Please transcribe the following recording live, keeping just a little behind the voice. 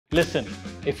Listen,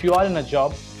 if you are in a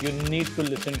job, you need to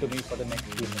listen to me for the next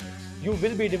few minutes. You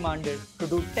will be demanded to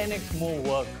do 10x more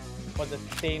work for the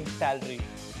same salary,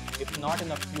 if not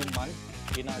in a few months,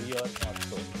 in a year or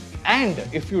so. And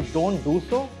if you don't do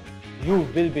so, you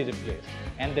will be replaced,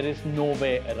 and there is no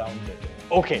way around it.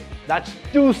 Okay, that's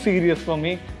too serious for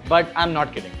me, but I'm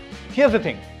not kidding. Here's the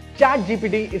thing.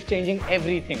 ChatGPT is changing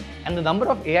everything, and the number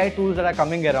of AI tools that are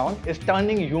coming around is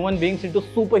turning human beings into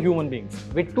superhuman beings.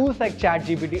 With tools like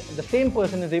ChatGPT, the same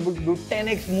person is able to do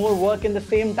 10x more work in the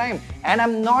same time. And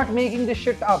I'm not making this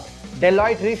shit up.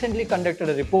 Deloitte recently conducted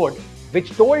a report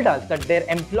which told us that their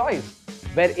employees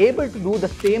were able to do the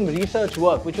same research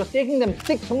work, which was taking them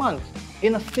 6 months,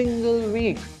 in a single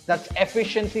week. That's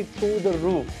efficiency through the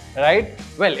roof, right?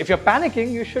 Well, if you're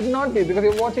panicking, you should not be, because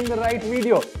you're watching the right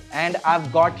video, and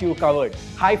I've got you covered.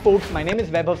 Hi folks, my name is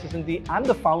Vaibhav Sisinty. I'm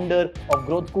the founder of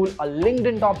Growth School, a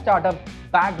LinkedIn top startup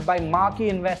backed by marquee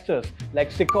investors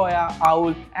like Sequoia,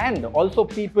 Owl, and also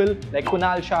people like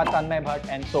Kunal Shah, Tanmay Bhatt,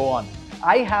 and so on.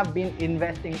 I have been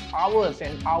investing hours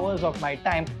and hours of my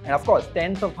time, and of course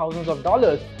tens of thousands of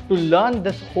dollars, to learn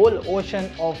this whole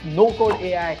ocean of no-code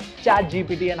AI,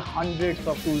 ChatGPT, and hundreds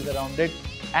of tools around it.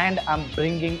 And I'm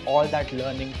bringing all that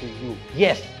learning to you.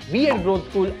 Yes, we at Growth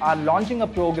School are launching a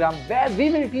program where we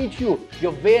will teach you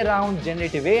your way around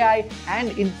generative AI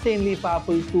and insanely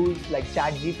powerful tools like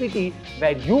ChatGPT,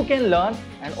 where you can learn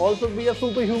and also be a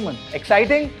superhuman.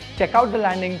 Exciting? Check out the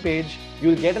landing page.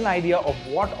 You'll get an idea of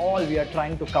what all we are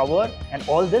trying to cover, and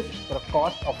all this for a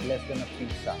cost of less than a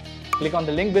pizza. Click on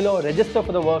the link below, register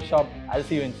for the workshop. I'll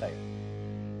see you inside.